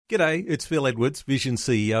G'day, it's Phil Edwards, Vision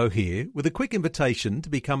CEO here, with a quick invitation to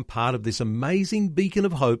become part of this amazing beacon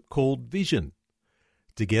of hope called Vision.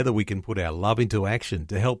 Together we can put our love into action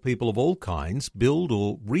to help people of all kinds build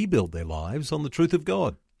or rebuild their lives on the truth of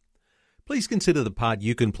God. Please consider the part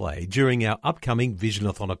you can play during our upcoming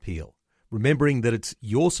Visionathon appeal, remembering that it's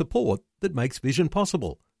your support that makes Vision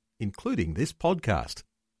possible, including this podcast.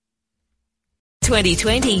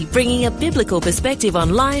 2020, bringing a biblical perspective on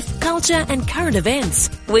life, culture and current events.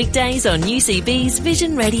 Weekdays on UCB's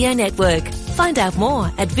Vision Radio Network. Find out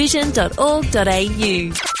more at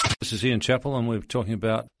vision.org.au. This is Ian Chappell and we're talking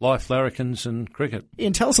about life, larrikins and cricket.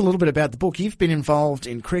 Ian, tell us a little bit about the book. You've been involved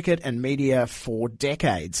in cricket and media for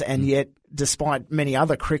decades, and yet despite many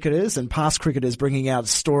other cricketers and past cricketers bringing out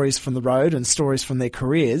stories from the road and stories from their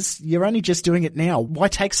careers, you're only just doing it now. Why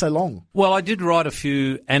take so long? Well, I did write a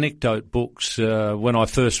few anecdote books when I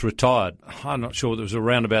first retired. I'm not sure whether it was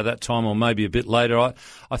around about that time or maybe a bit later.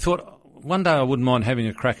 I thought one day I wouldn't mind having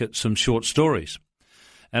a crack at some short stories.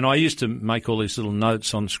 And I used to make all these little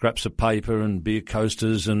notes on scraps of paper and beer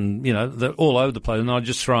coasters and, you know, they're all over the place, and I'd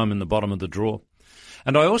just throw them in the bottom of the drawer.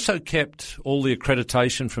 And I also kept all the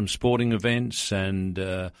accreditation from sporting events and,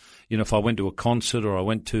 if I went to a concert or I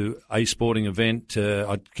went to a sporting event,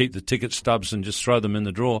 I'd keep the ticket stubs and just throw them in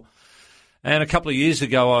the drawer. And a couple of years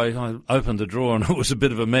ago, I opened the drawer and it was a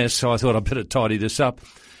bit of a mess, so I thought I'd better tidy this up.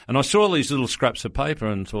 And I saw these little scraps of paper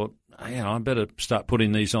and thought, I better start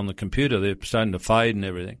putting these on the computer. They're starting to fade and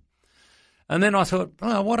everything. And then I thought,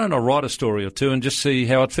 why don't I write a story or two and just see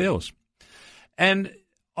how it feels? And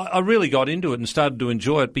I really got into it and started to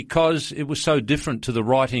enjoy it because it was so different to the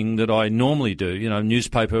writing that I normally do,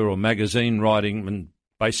 newspaper or magazine writing and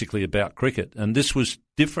basically about cricket. And this was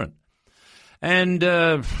different. And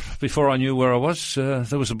before I knew where I was,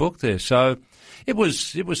 there was a book there. So it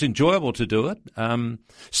was enjoyable to do it.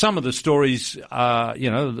 Some of the stories are,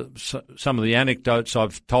 some of the anecdotes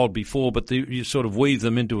I've told before, but you sort of weave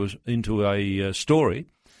them into a story.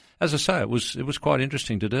 As I say, it was quite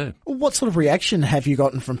interesting to do. What sort of reaction have you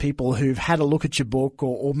gotten from people who've had a look at your book,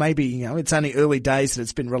 or maybe it's only early days that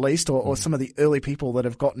it's been released, or some of the early people that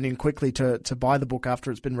have gotten in quickly to buy the book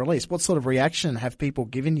after it's been released? What sort of reaction have people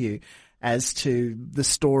given you as to the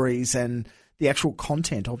stories and the actual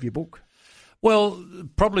content of your book? Well,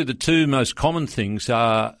 probably the two most common things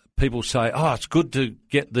are people say, it's good to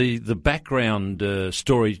get the background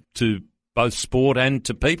story to both sport and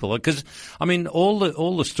to people, because all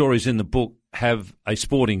the stories in the book have a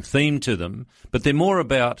sporting theme to them, but they're more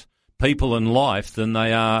about people and life than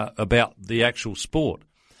they are about the actual sport.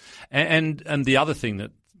 And the other thing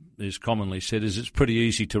that is commonly said is it's pretty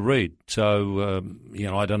easy to read. So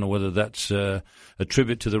I don't know whether that's a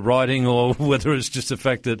tribute to the writing or whether it's just the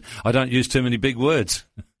fact that I don't use too many big words.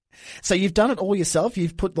 So you've done it all yourself.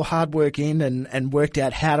 You've put the hard work in and worked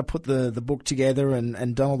out how to put the book together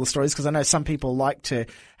and done all the stories, because I know some people like to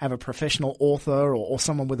have a professional author or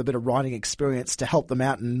someone with a bit of writing experience to help them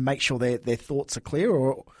out and make sure their thoughts are clear.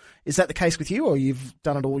 Or is that the case with you, or you've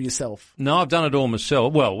done it all yourself? No, I've done it all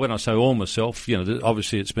myself. Well, when I say all myself,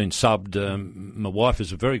 obviously it's been subbed. My wife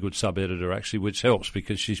is a very good sub-editor, actually, which helps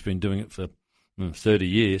because she's been doing it for 30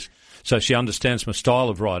 years. So she understands my style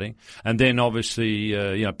of writing. And then obviously,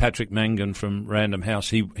 Patrick Mangan from Random House,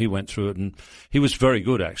 he went through it and he was very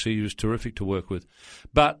good, actually. He was terrific to work with.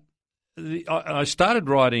 But I started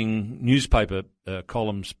writing newspaper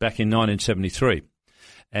columns back in 1973.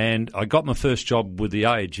 And I got my first job with The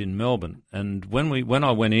Age in Melbourne. And when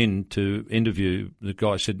I went in to interview, the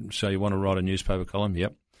guy said, "So you want to write a newspaper column?"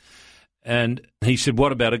 Yep. And he said,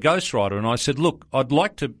 "What about a ghostwriter?" And I said, "Look, I'd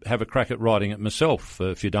like to have a crack at writing it myself,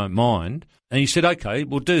 if you don't mind." And he said, "Okay,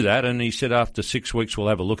 we'll do that." And he said, "After 6 weeks, we'll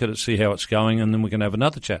have a look at it, see how it's going, and then we can have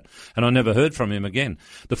another chat." And I never heard from him again.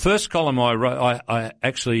 The first column I wrote, I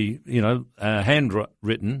actually,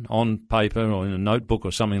 handwritten on paper or in a notebook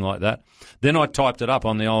or something like that. Then I typed it up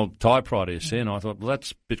on the old typewriter, and I thought, well,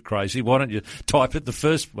 that's a bit crazy. Why don't you type it the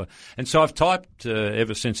first one? And so I've typed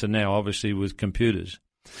ever since, and now obviously with computers.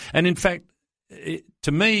 And in fact,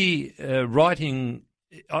 to me, writing,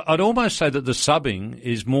 I'd almost say that the subbing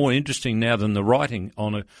is more interesting now than the writing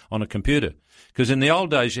on a computer. Because in the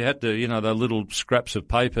old days, you had to, the little scraps of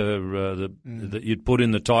paper that you'd put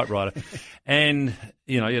in the typewriter. And,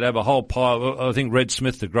 you'd have a whole pile. I think Red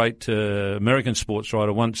Smith, the great American sports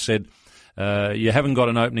writer, once said, you haven't got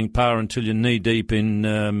an opening par until you're knee deep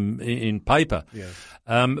in paper.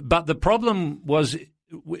 Yeah. But the problem was,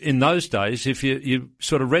 in those days, if you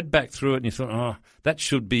sort of read back through it and you thought,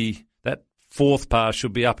 that fourth par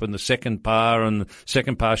should be up in the second par and the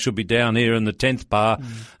second par should be down here in the 10th par.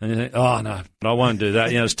 And you think, no, But I won't do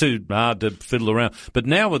that. It's too hard to fiddle around. But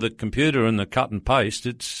now with the computer and the cut and paste,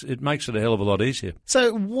 it makes it a hell of a lot easier.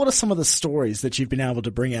 So what are some of the stories that you've been able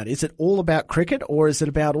to bring out? Is it all about cricket, or is it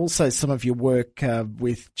about also some of your work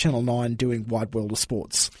with Channel 9 doing Wide World of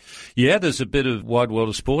Sports? Yeah, there's a bit of Wide World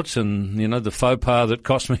of Sports and, the faux pas that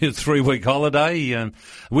cost me a 3-week holiday,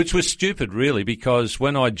 which was stupid, really, because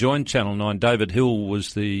when I joined Channel 9, David Hill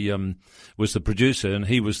was the producer, and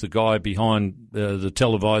he was the guy behind the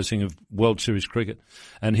televising of World Series cricket.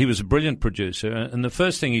 And he was a brilliant producer. And the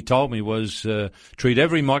first thing he told me was treat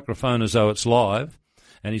every microphone as though it's live.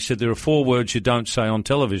 And he said, there are 4 words you don't say on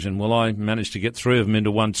television. Well, I managed to get 3 of them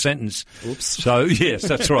into one sentence. Oops. So, yes,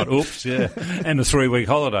 that's right. Oops, yeah. And a 3-week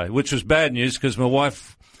holiday, which was bad news because my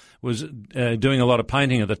wife was doing a lot of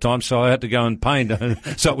painting at the time, so I had to go and paint.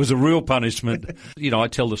 So it was a real punishment. I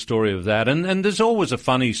tell the story of that, and there's always a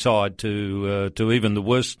funny side to even the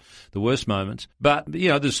worst moments. But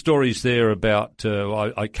there's stories there about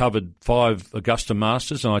I covered 5 Augusta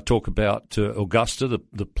Masters, and I talk about Augusta,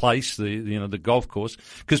 the place, the golf course,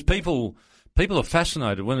 because people are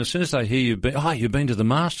fascinated when as soon as they hear you've been to the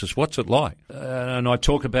Masters, what's it like? And I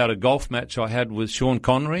talk about a golf match I had with Sean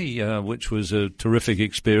Connery, which was a terrific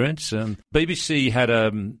experience. BBC had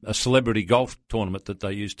a celebrity golf tournament that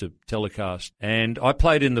they used to telecast, and I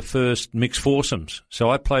played in the first mixed foursomes.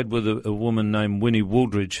 So I played with a woman named Winnie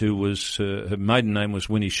Wooldridge, who was her maiden name was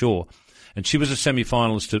Winnie Shaw, and she was a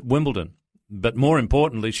semi-finalist at Wimbledon. But more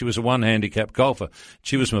importantly, she was a one-handicap golfer.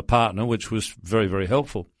 She was my partner, which was very, very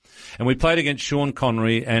helpful. And we played against Sean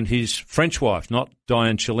Connery and his French wife, not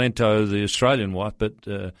Diane Cilento, the Australian wife, but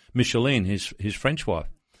Micheline, his French wife.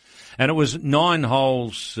 And it was 9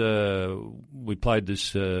 holes. We played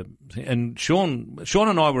this, and Sean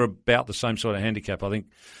and I were about the same sort of handicap. I think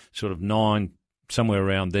sort of 9, somewhere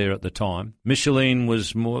around there at the time. Micheline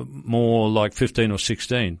was more like 15 or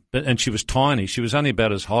 16, and she was tiny. She was only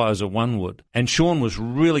about as high as a one wood. And Sean was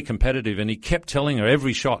really competitive, and he kept telling her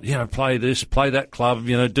every shot, play this, play that club,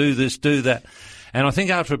 do this, do that. And I think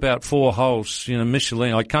after about 4 holes,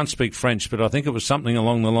 Micheline, I can't speak French, but I think it was something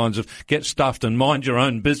along the lines of get stuffed and mind your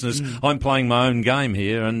own business. I'm playing my own game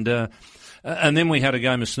here. And then we had a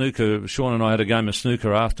game of snooker. Sean and I had a game of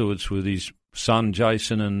snooker afterwards with his son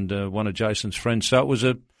Jason and one of Jason's friends. So it was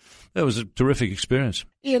a terrific experience.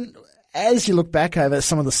 Ian, as you look back over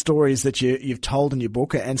some of the stories that you've told in your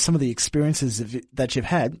book and some of the experiences that you've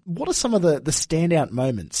had, what are some of the standout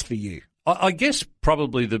moments for you? I guess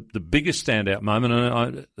probably the biggest standout moment,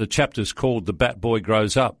 and the chapter's called "The Bat Boy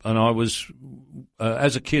Grows Up," and I was,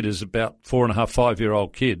 as a kid, as about 4.5,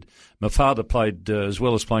 5-year-old kid, my father played, as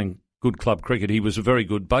well as playing good club cricket, he was a very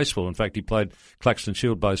good baseball. In fact, he played Claxton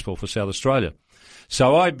Shield baseball for South Australia.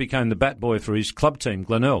 So I became the bat boy for his club team,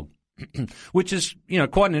 Glenelg, which is,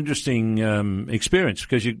 quite an interesting experience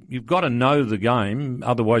because you've got to know the game.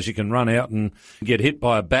 Otherwise, you can run out and get hit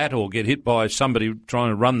by a bat or get hit by somebody trying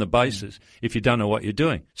to run the bases if you don't know what you're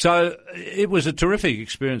doing. So it was a terrific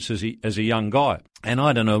experience as a young guy. And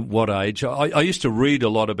I don't know what age. I used to read a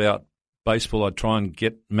lot about baseball. I'd try and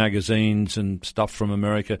get magazines and stuff from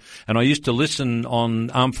America. And I used to listen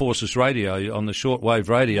on Armed Forces radio, on the shortwave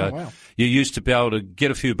radio. Oh, wow. You used to be able to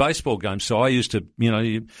get a few baseball games. So I used to,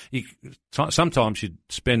 sometimes you'd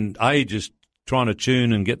spend ages trying to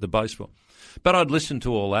tune and get the baseball. But I'd listen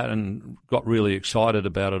to all that and got really excited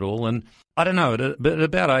about it all. And I don't know, but at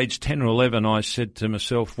about age 10 or 11, I said to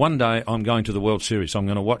myself, one day I'm going to the World Series. I'm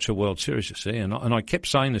going to watch a World Series, you see. And I kept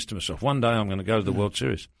saying this to myself, one day I'm going to go to the World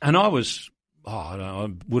Series. And I was, I don't know, I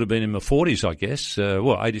would have been in my 40s, I guess.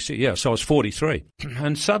 86, yeah, so I was 43.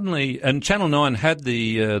 And suddenly, and Channel 9 had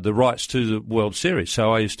the rights to the World Series.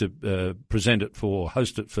 So I used to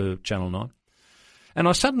host it for Channel 9. And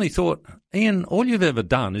I suddenly thought, Ian, all you've ever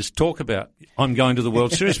done is talk about I'm going to the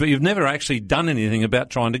World Series, but you've never actually done anything about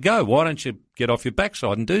trying to go. Why don't you get off your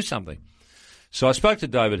backside and do something? So I spoke to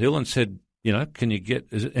David Hill and said, can you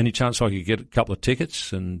is there any chance I could get a couple of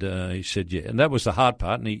tickets? And he said, yeah. And that was the hard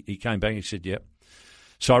part. And he came back and he said, yeah.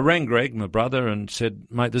 So I rang Greg, my brother, and said,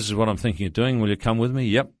 mate, this is what I'm thinking of doing. Will you come with me?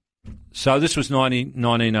 Yep. So this was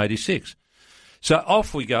 1986. So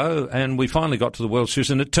off we go, and we finally got to the World Series,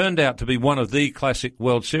 and it turned out to be one of the classic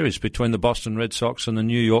World Series between the Boston Red Sox and the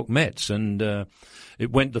New York Mets, and it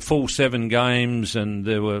went the full 7 games, and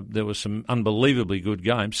there were some unbelievably good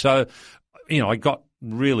games. So, I got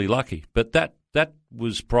really lucky, but that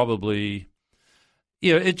was probably,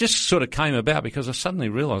 it just sort of came about because I suddenly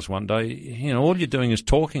realised one day, all you're doing is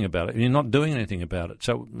talking about it, and you're not doing anything about it.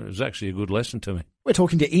 So it was actually a good lesson to me. We're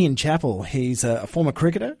talking to Ian Chappell. He's a former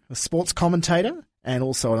cricketer, a sports commentator, and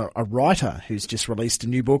also a writer who's just released a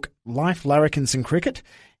new book, Life, Larrikins and Cricket.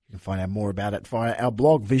 You can find out more about it via our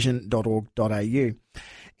blog, vision.org.au.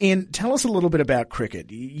 Ian, tell us a little bit about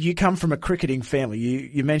cricket. You come from a cricketing family.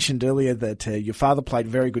 You mentioned earlier that your father played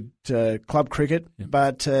very good club cricket,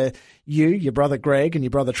 but you, your brother Greg and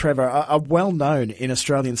your brother Trevor are well known in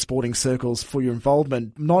Australian sporting circles for your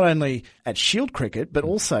involvement not only at Shield cricket, but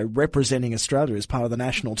also representing Australia as part of the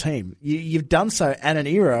national team. You've done so at an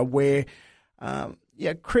era where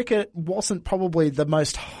cricket wasn't probably the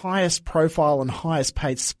most highest profile and highest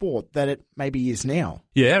paid sport that it maybe is now.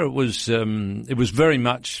 Yeah, it was very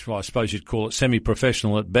much, well, I suppose you'd call it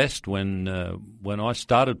semi-professional at best when I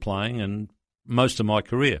started playing and most of my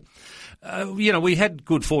career. We had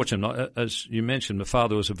good fortune. As you mentioned, my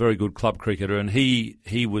father was a very good club cricketer, and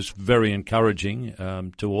he was very encouraging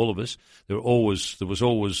to all of us. There was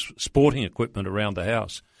always sporting equipment around the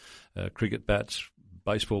house, cricket bats,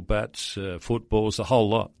 baseball bats, footballs, the whole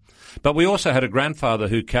lot. But we also had a grandfather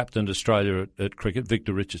who captained Australia at cricket,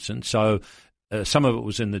 Victor Richardson, so some of it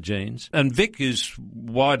was in the genes. And Vic is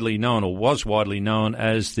widely known, or was widely known,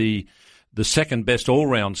 as the second best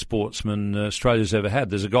all-round sportsman Australia's ever had.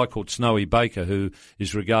 There's a guy called Snowy Baker who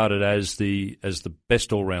is regarded as the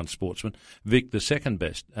best all-round sportsman, Vic the second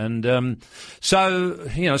best. And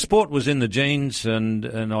sport was in the genes,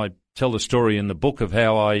 and I tell the story in the book of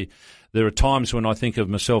how there are times when I think of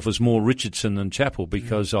myself as more Richardson than Chappell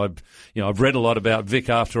because I've read a lot about Vic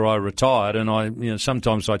after I retired, and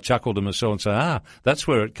sometimes I chuckle to myself and say, that's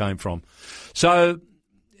where it came from. So,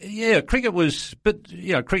 cricket was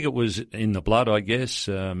in the blood, I guess.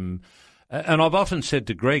 And I've often said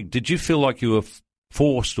to Greg, did you feel like you were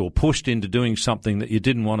forced or pushed into doing something that you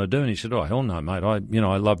didn't want to do? And he said, oh, hell no, mate.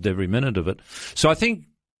 I loved every minute of it. So I think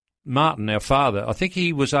Martin, our father, I think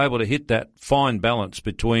he was able to hit that fine balance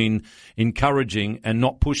between encouraging and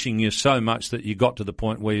not pushing you so much that you got to the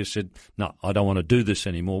point where you said, no, I don't want to do this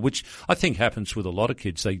anymore, which I think happens with a lot of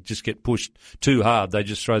kids. They just get pushed too hard. They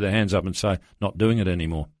just throw their hands up and say, not doing it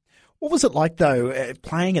anymore. What was it like, though,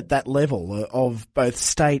 playing at that level of both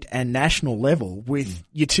state and national level with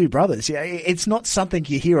your two brothers? Yeah, it's not something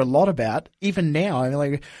you hear a lot about, even now. I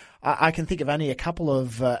mean, I can think of only a couple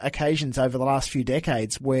of occasions over the last few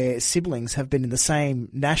decades where siblings have been in the same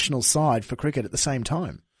national side for cricket at the same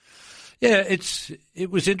time. Yeah, it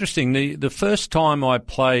was interesting. The first time I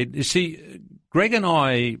played, you see, Greg and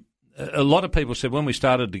I, a lot of people said when we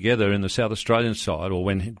started together in the South Australian side, or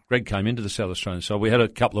when Greg came into the South Australian side, we had a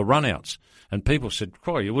couple of run-outs. And people said,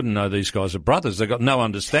 you wouldn't know these guys are brothers. They've got no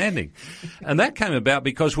understanding. And that came about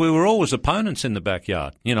because we were always opponents in the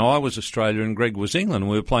backyard. I was Australia and Greg was England,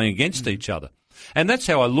 and we were playing against each other. And that's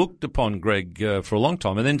how I looked upon Greg for a long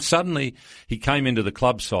time. And then suddenly he came into the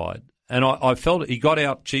club side, and I felt he got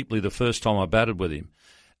out cheaply the first time I batted with him.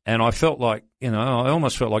 And I felt like, I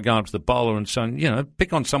almost felt like going up to the bowler and saying,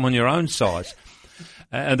 pick on someone your own size.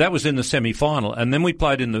 And that was in the semi-final. And then we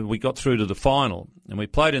got through to the final, and we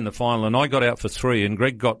played in the final, and I got out for 3, and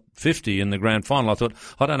Greg got 50 in the grand final. I thought,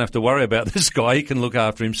 I don't have to worry about this guy. He can look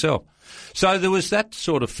after himself. So there was that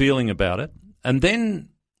sort of feeling about it. And then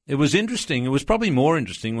it was interesting. It was probably more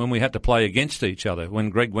interesting when we had to play against each other, when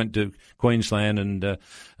Greg went to Queensland and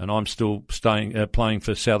I'm still playing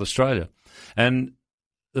for South Australia. And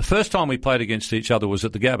the first time we played against each other was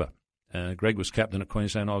at the Gabba. Greg was captain of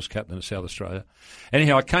Queensland, I was captain of South Australia.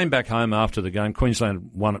 Anyhow, I came back home after the game.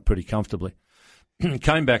 Queensland won it pretty comfortably.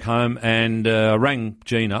 Came back home and I rang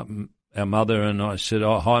Jean up, our mother, and I said,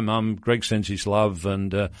 hi, Mum, Greg sends his love.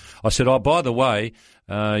 And I said, by the way,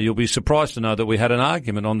 you'll be surprised to know that we had an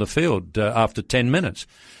argument on the field after 10 minutes.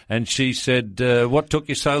 And she said, what took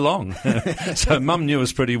you so long? So Mum knew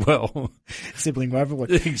us pretty well. Sibling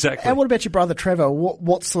rivalry. Exactly. And what about your brother Trevor?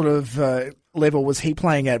 What sort of level was he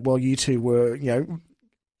playing at while you two were,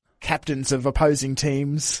 captains of opposing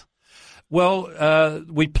teams? Well,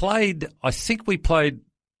 I think we played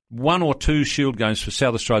 1 or 2 Shield games for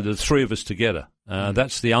South Australia, the 3 of us together.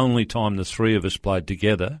 That's the only time the 3 of us played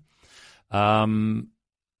together.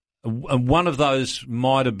 One of those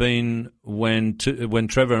might have been when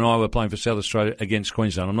Trevor and I were playing for South Australia against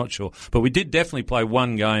Queensland. I'm not sure. But we did definitely play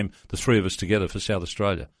 1 game, the 3 of us together, for South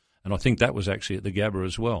Australia. And I think that was actually at the Gabba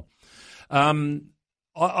as well.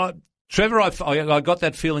 Trevor, I got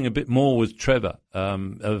that feeling a bit more with Trevor,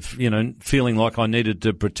 of feeling like I needed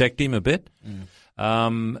to protect him a bit.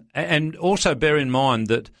 And also bear in mind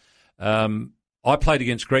that I played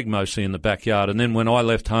against Greg mostly in the backyard, and then when I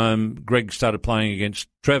left home, Greg started playing against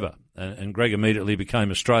Trevor, and Greg immediately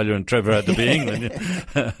became Australia, and Trevor had to be England.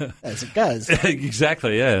 As it goes.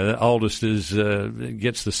 Exactly, yeah. The oldest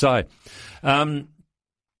gets the say. But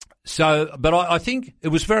I think it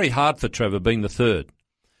was very hard for Trevor being the third.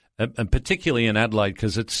 and particularly in Adelaide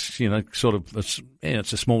because it's,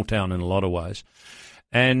 it's a small town in a lot of ways.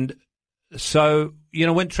 And so,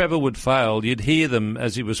 when Trevor would fail, you'd hear them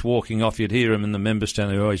as he was walking off. You'd hear him in the members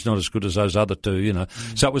stand there, he's not as good as those other two,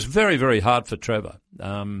 So it was very, very hard for Trevor.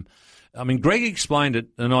 Greg explained it,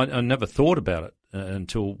 and I never thought about it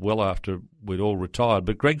until well after we'd all retired.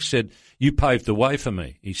 But Greg said, you paved the way for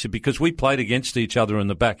me. He said, because we played against each other in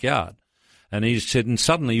the backyard. And he said, and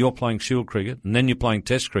suddenly you're playing Shield cricket, and then you're playing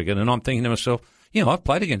Test cricket. And I'm thinking to myself, I've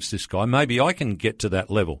played against this guy. Maybe I can get to that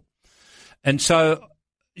level. And so,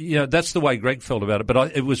 that's the way Greg felt about it.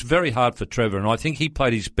 But it was very hard for Trevor, and I think he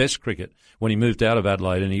played his best cricket when he moved out of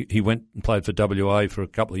Adelaide, and he went and played for WA for a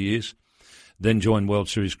couple of years, then joined World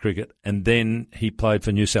Series cricket, and then he played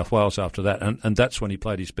for New South Wales after that, and that's when he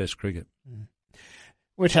played his best cricket.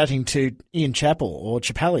 We're chatting to Ian Chappell, or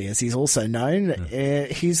Chappelli as he's also known.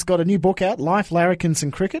 He's got a new book out, Life, Larrikins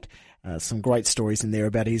and Cricket. Some great stories in there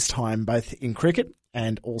about his time both in cricket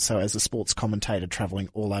and also as a sports commentator travelling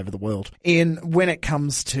all over the world. Ian, when it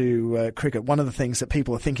comes to cricket, one of the things that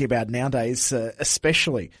people are thinking about nowadays,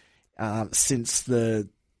 especially since the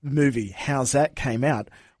movie How's That came out,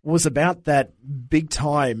 was about that big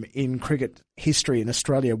time in cricket history in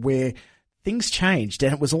Australia where things changed,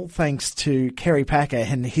 and it was all thanks to Kerry Packer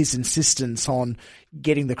and his insistence on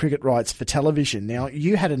getting the cricket rights for television. Now,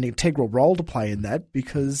 you had an integral role to play in that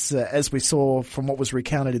because, as we saw from what was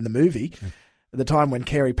recounted in the movie, at the time when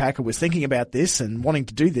Kerry Packer was thinking about this and wanting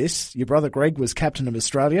to do this, your brother Greg was captain of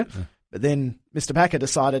Australia, but then Mr. Packer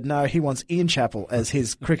decided, no, he wants Ian Chappell as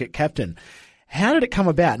his cricket captain. How did it come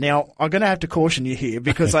about? Now, I'm going to have to caution you here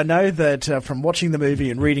because I know that from watching the movie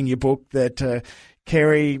and reading your book that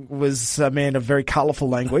Kerry was a man of very colourful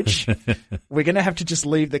language. We're going to have to just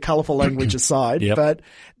leave the colourful language aside. Yep. But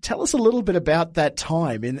tell us a little bit about that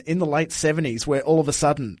time in the late 70s where all of a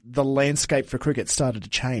sudden the landscape for cricket started to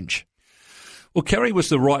change. Well, Kerry was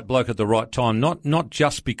the right bloke at the right time, not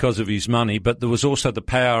just because of his money, but there was also the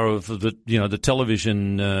power of the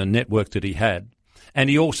television network that he had. And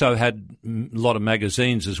he also had a lot of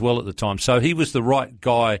magazines as well at the time. So he was the right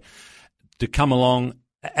guy to come along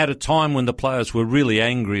at a time when the players were really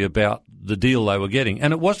angry about the deal they were getting.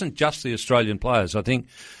 And it wasn't just the Australian players. I think,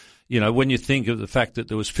 when you think of the fact that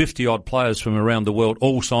there was 50-odd players from around the world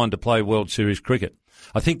all signed to play World Series cricket,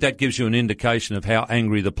 I think that gives you an indication of how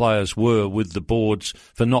angry the players were with the boards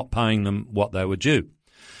for not paying them what they were due.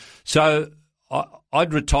 So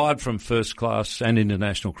I'd retired from first class and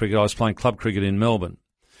international cricket. I was playing club cricket in Melbourne.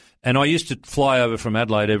 And I used to fly over from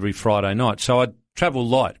Adelaide every Friday night. So I'd travel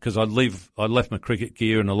light because I left my cricket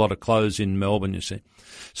gear and a lot of clothes in Melbourne, you see.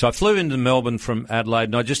 So I flew into Melbourne from Adelaide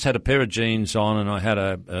and I just had a pair of jeans on and I had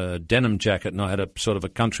a denim jacket and I had a sort of a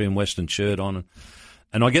country and western shirt on.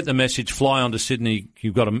 And I get the message, fly on to Sydney,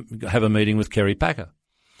 you've got to have a meeting with Kerry Packer.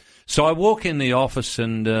 So I walk in the office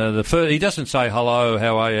and he doesn't say hello,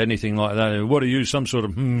 how are you, anything like that. What are you, some sort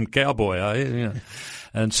of cowboy, are you?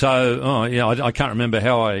 And so, I can't remember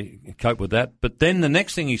how I cope with that. But then the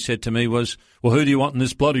next thing he said to me was, well, who do you want in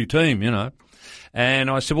this bloody team, And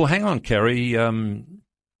I said, well, hang on, Kerry, I'm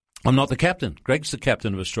not the captain. Greg's the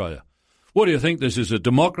captain of Australia. What do you think? This is a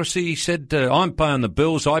democracy? He said, I'm paying the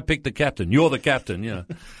bills. I picked the captain. You're the captain,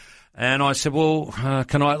 And I said, well,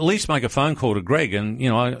 can I at least make a phone call to Greg and,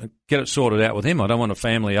 get it sorted out with him? I don't want a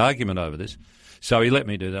family argument over this. So he let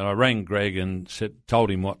me do that. I rang Greg and told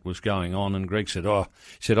him what was going on, and Greg said,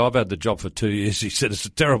 I've had the job for 2 years. He said, it's a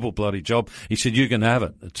terrible bloody job. He said, you can have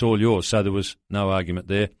it. It's all yours. So there was no argument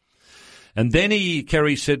there. And then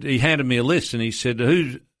Kerry said, he handed me a list and he said,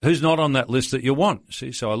 who's not on that list that you want?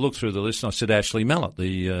 See, so I looked through the list and I said, Ashley Mallett,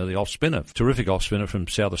 the off spinner, terrific off spinner from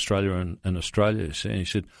South Australia and Australia. You see? And he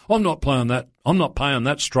said, I'm not paying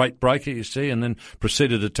that straight breaker, you see, and then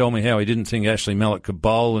proceeded to tell me how he didn't think Ashley Mallett could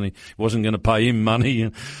bowl and he wasn't going to pay him money.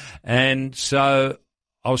 And so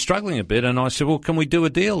I was struggling a bit and I said, well, can we do a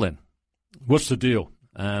deal then? What's the deal?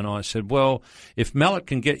 And I said, well, if Mallett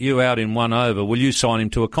can get you out in 1 over, will you sign him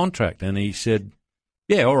to a contract? And he said,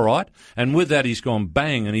 yeah, all right. And with that, he's gone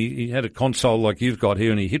bang, and he had a console like you've got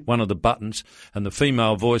here, and he hit one of the buttons, and the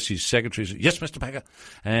female voice, his secretary, said, yes, Mr. Packer.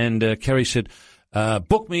 And Kerry said,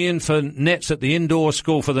 book me in for nets at the indoor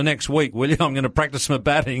school for the next week, will you? I'm going to practice my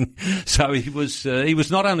batting. So he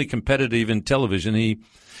was not only competitive in television,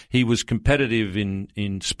 he was competitive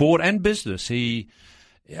in sport and business. There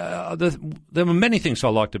were many things I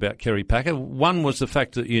liked about Kerry Packer. One was the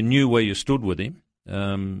fact that you knew where you stood with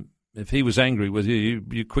him. If he was angry with you,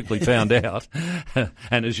 you quickly found out.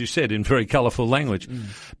 And as you said, in very colourful language.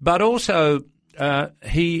 But also,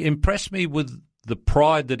 he impressed me with the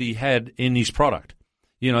pride that he had in his product.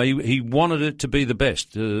 You know, he wanted it to be the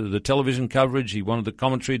best. The television coverage, he wanted the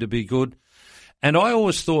commentary to be good. And I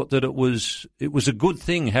always thought that it was a good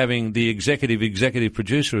thing having the executive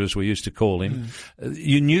producer, as we used to call him.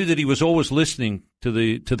 You knew that he was always listening to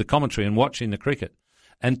the commentary and watching the cricket.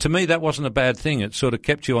 And to me, that wasn't a bad thing. It sort of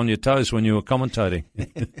kept you on your toes when you were commentating.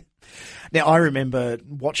 Now, I remember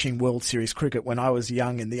watching World Series cricket when I was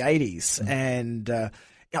young in the 80s, and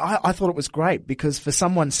I thought it was great because for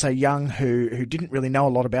someone so young who didn't really know a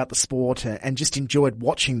lot about the sport and just enjoyed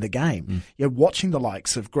watching the game, watching the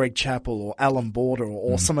likes of Greg Chappell or Alan Border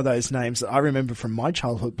or some of those names that I remember from my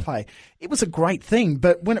childhood play, it was a great thing.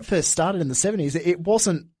 But when it first started in the 70s, it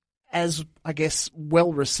wasn't as, I guess,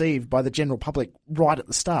 well received by the general public right at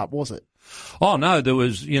the start, was it? Oh, no, there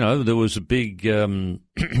was a big,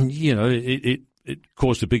 it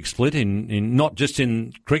caused a big split in not just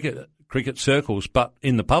in cricket circles, but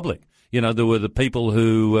in the public. You know, there were the people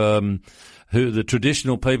who the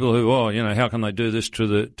traditional people who, how can they do this to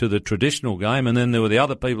the traditional game? And then there were the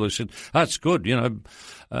other people who said, that's good,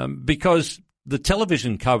 because the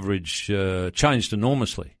television coverage changed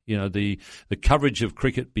enormously. You know, the coverage of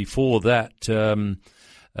cricket before that,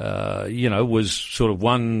 was sort of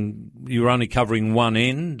you were only covering one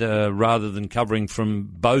end rather than covering from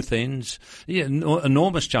both ends. Yeah,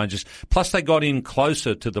 enormous changes. Plus, they got in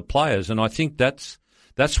closer to the players, and I think that's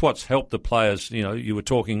what's helped the players. You know, you were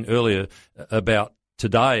talking earlier about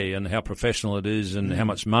today and how professional it is and how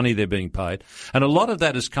much money they're being paid. And a lot of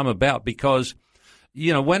that has come about because,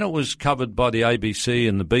 you know, when it was covered by the ABC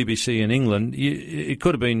and the BBC in England, it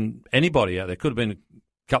could have been anybody out there. It could have been a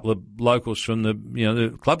couple of locals from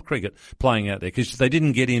the club cricket playing out there because they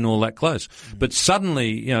didn't get in all that close. But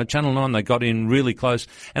suddenly, Channel 9, they got in really close.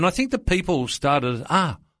 And I think the people started,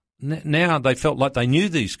 now they felt like they knew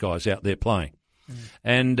these guys out there playing.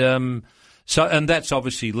 And and that's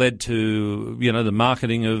obviously led to, the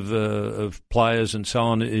marketing of players and so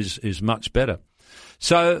on is much better.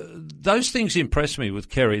 So those things impressed me with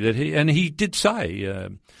Kerry he did say,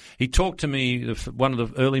 he talked to me, one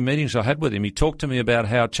of the early meetings I had with him, he talked to me about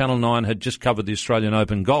how Channel 9 had just covered the Australian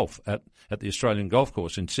Open golf at the Australian Golf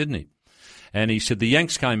Course in Sydney. And he said the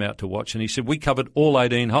Yanks came out to watch, and he said we covered all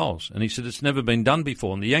 18 holes. And he said it's never been done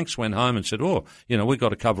before. And the Yanks went home and said, we've got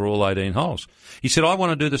to cover all 18 holes. He said, I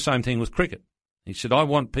want to do the same thing with cricket. He said, I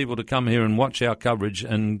want people to come here and watch our coverage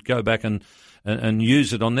and go back and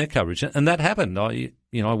use it on their coverage. And that happened. I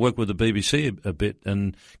work with the BBC a bit,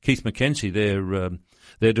 and Keith McKenzie,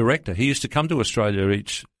 their director, he used to come to Australia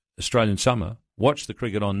each Australian summer, watch the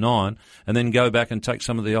cricket on 9, and then go back and take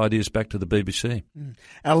some of the ideas back to the BBC. And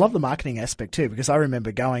I love the marketing aspect too, because I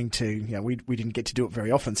remember going to, we didn't get to do it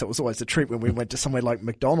very often, so it was always a treat when we went to somewhere like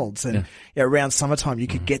McDonald's, and around summertime you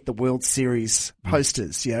could get the World Series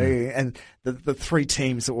posters, and the three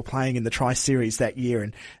teams that were playing in the Tri-Series that year,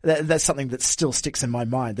 and that's something that still sticks in my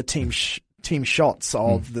mind, the team shots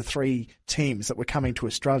of the three teams that were coming to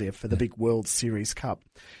Australia for the big World Series Cup.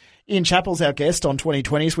 Ian Chappell's our guest on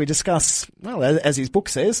 2020 as we discuss, well, as his book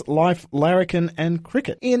says, life, larrikin and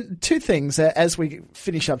cricket. Ian, two things as we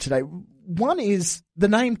finish up today. One is the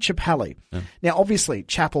name Chappelli. Yeah. Now, obviously,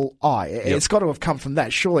 Chappell it's got to have come from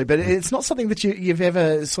that, surely, but it's not something that you've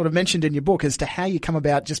ever sort of mentioned in your book as to how you come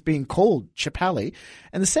about just being called Chappelli.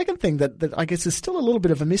 And the second thing that I guess is still a little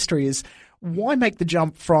bit of a mystery is why make the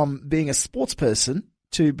jump from being a sports person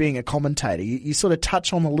to being a commentator? You sort of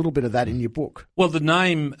touch on a little bit of that in your book. Well, the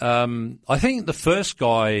name, I think the first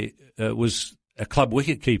guy was a club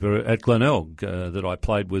wicketkeeper at Glenelg that I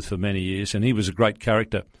played with for many years, and he was a great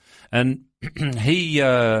character. And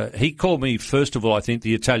he called me, first of all, I think,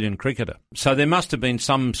 the Italian cricketer. So there must have been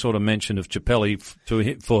some sort of mention of Chappelli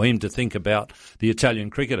for him to think about the Italian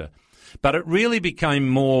cricketer. But it really became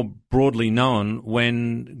more broadly known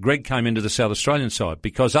when Greg came into the South Australian side,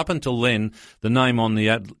 because up until then, the name on the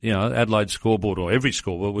Adelaide scoreboard, or every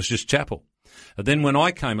scoreboard, was just Chappell. And then when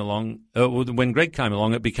I came along, when Greg came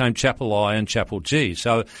along, it became Chappell I and Chappell G.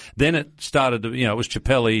 So then it started, it was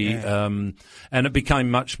Chappelli, and it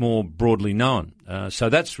became much more broadly known. So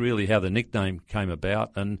that's really how the nickname came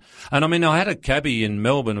about. And I mean, I had a cabbie in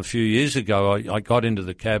Melbourne a few years ago. I got into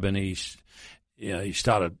the cab and he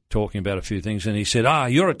started talking about a few things, and he said,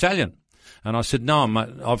 you're Italian. And I said, no, mate,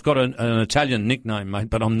 I've got an Italian nickname, mate,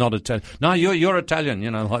 but I'm not Italian. No, you're Italian,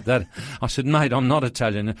 like that. I said, mate, I'm not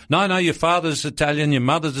Italian. No, your father's Italian, your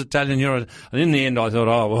mother's Italian. And in the end, I thought,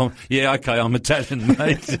 okay, I'm Italian,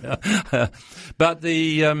 mate. But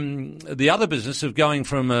the other business of going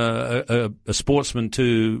from a sportsman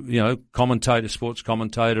to, sports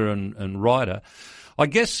commentator and writer, I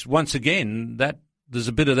guess once again there's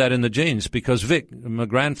a bit of that in the genes, because Vic, my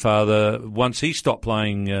grandfather, once he stopped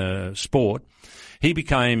playing sport,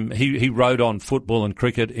 he wrote on football and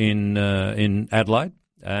cricket in Adelaide.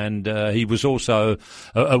 And he was also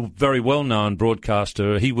a very well-known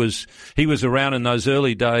broadcaster. He was around in those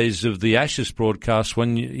early days of the Ashes broadcast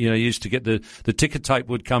when you used to get the ticker tape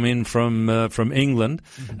would come in from England,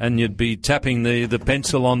 and you'd be tapping the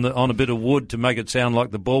pencil on a bit of wood to make it sound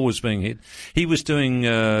like the ball was being hit. He was doing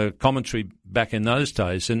commentary back in those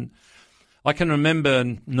days, and I can remember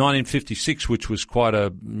 1956, which was quite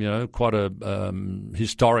a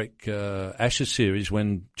historic Ashes series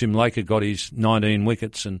when Jim Laker got his 19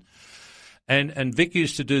 wickets, and Vic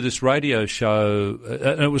used to do this radio show.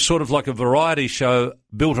 And it was sort of like a variety show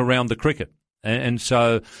built around the cricket, and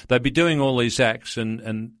so they'd be doing all these acts,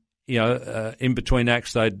 and in between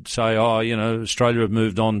acts they'd say, Australia have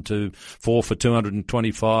moved on to 4 for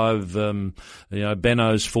 225,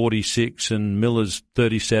 Benno's 46 and Miller's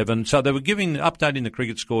 37. So they were updating the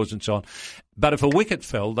cricket scores and so on. But if a wicket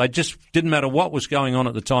fell, they just didn't matter what was going on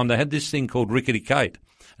at the time. They had this thing called Rickety Kate.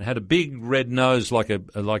 It had a big red nose like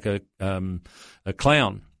a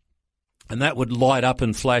clown. And that would light up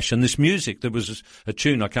and flash, and this music, there was a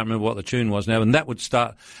tune, I can't remember what the tune was now, and that would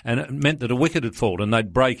start, and it meant that a wicket had fallen, and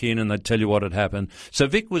they'd break in and they'd tell you what had happened. So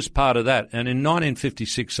Vic was part of that, and in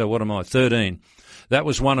 1956, so what am I, 13, that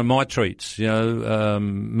was one of my treats,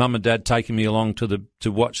 Mum and Dad taking me along to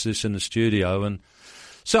watch this in the studio, and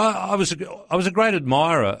so I was a great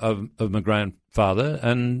admirer of my grandfather,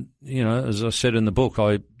 and, as I said in the book,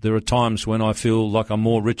 there are times when I feel like I'm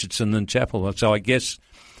more Richardson than Chappell, so I guess.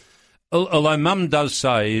 Although Mum did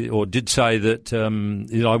say that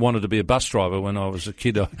I wanted to be a bus driver when I was a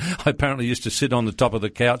kid. I apparently used to sit on the top of the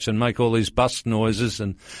couch and make all these bus noises,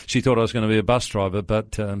 and she thought I was going to be a bus driver.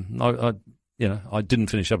 But I didn't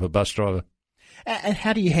finish up a bus driver. And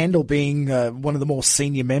how do you handle being one of the more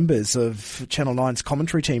senior members of Channel 9's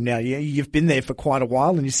commentary team now? You've been there for quite a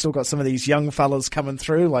while, and you've still got some of these young fellas coming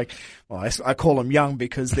through. I call them young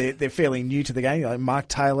because they're fairly new to the game. Like Mark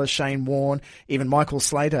Taylor, Shane Warne, even Michael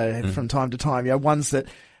Slater from time to time. ones that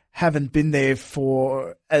haven't been there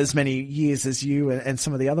for as many years as you and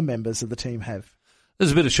some of the other members of the team have.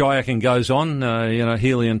 There's a bit of shy-acking goes on.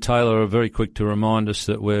 Healy and Taylor are very quick to remind us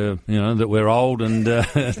that we're old and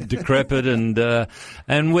decrepit,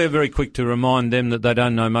 and we're very quick to remind them that they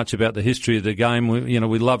don't know much about the history of the game. We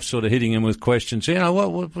love sort of hitting them with questions.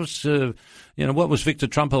 What was Victor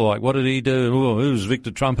Trumper like? What did he do? Who was Victor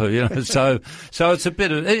Trumper? So it's a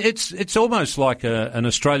bit of it's almost like an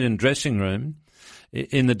Australian dressing room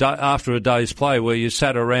in the after a day's play, where you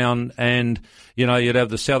sat around and you'd have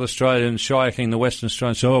the South Australians shy-acking the Western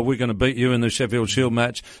Australians. So, we're going to beat you in the Sheffield Shield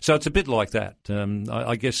match. So it's a bit like that.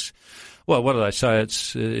 I guess. Well, what do they say?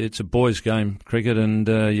 It's a boys' game, cricket, and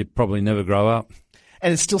you probably never grow up.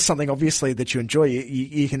 And it's still something, obviously, that you enjoy.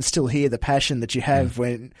 You can still hear the passion that you have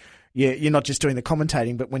when you're not just doing the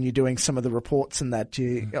commentating, but when you're doing some of the reports and that,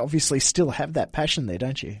 you obviously still have that passion there,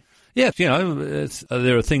 don't you? Yeah,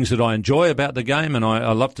 there are things that I enjoy about the game, and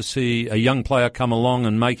I love to see a young player come along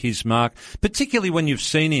and make his mark, particularly when you've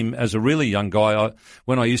seen him as a really young guy.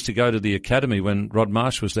 When I used to go to the academy when Rod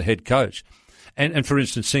Marsh was the head coach, and for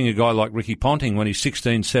instance, seeing a guy like Ricky Ponting when he's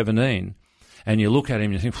 16, 17, and you look at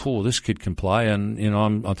him and you think, this kid can play, and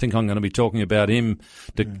I think I'm going to be talking about him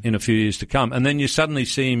in a few years to come. And then you suddenly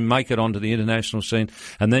see him make it onto the international scene,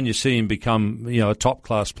 and then you see him become a top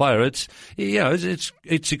class player. It's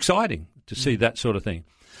exciting to see that sort of thing.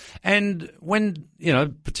 And when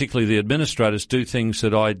particularly the administrators do things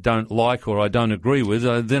that I don't like or I don't agree with,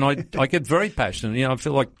 then I get very passionate. I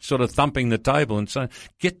feel like sort of thumping the table and saying,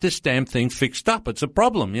 "Get this damn thing fixed up. It's a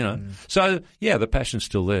problem." So the passion's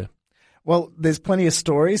still there. Well, there's plenty of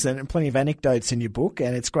stories and plenty of anecdotes in your book,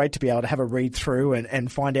 and it's great to be able to have a read through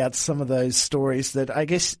and find out some of those stories that I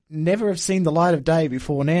guess never have seen the light of day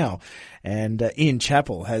before now. And Ian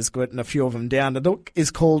Chappell has gotten a few of them down. The book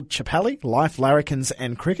is called Chappelli, Life, Larrikins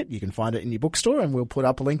and Cricket. You can find it in your bookstore, and we'll put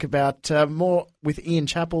up a link about more with Ian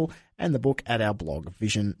Chappell and the book at our blog,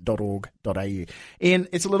 vision.org.au. Ian,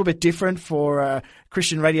 it's a little bit different for a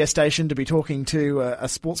Christian radio station to be talking to a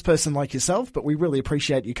sports person like yourself, but we really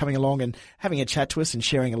appreciate you coming along and having a chat to us and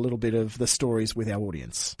sharing a little bit of the stories with our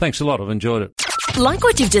audience. Thanks a lot. I've enjoyed it. Like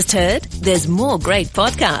what you've just heard? There's more great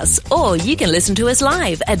podcasts, or you can listen to us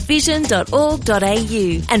live at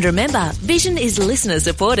vision.org.au. And remember, Vision is listener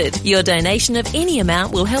supported. Your donation of any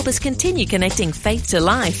amount will help us continue connecting faith to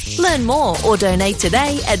life. Learn more or donate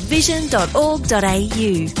today at vision.org.au.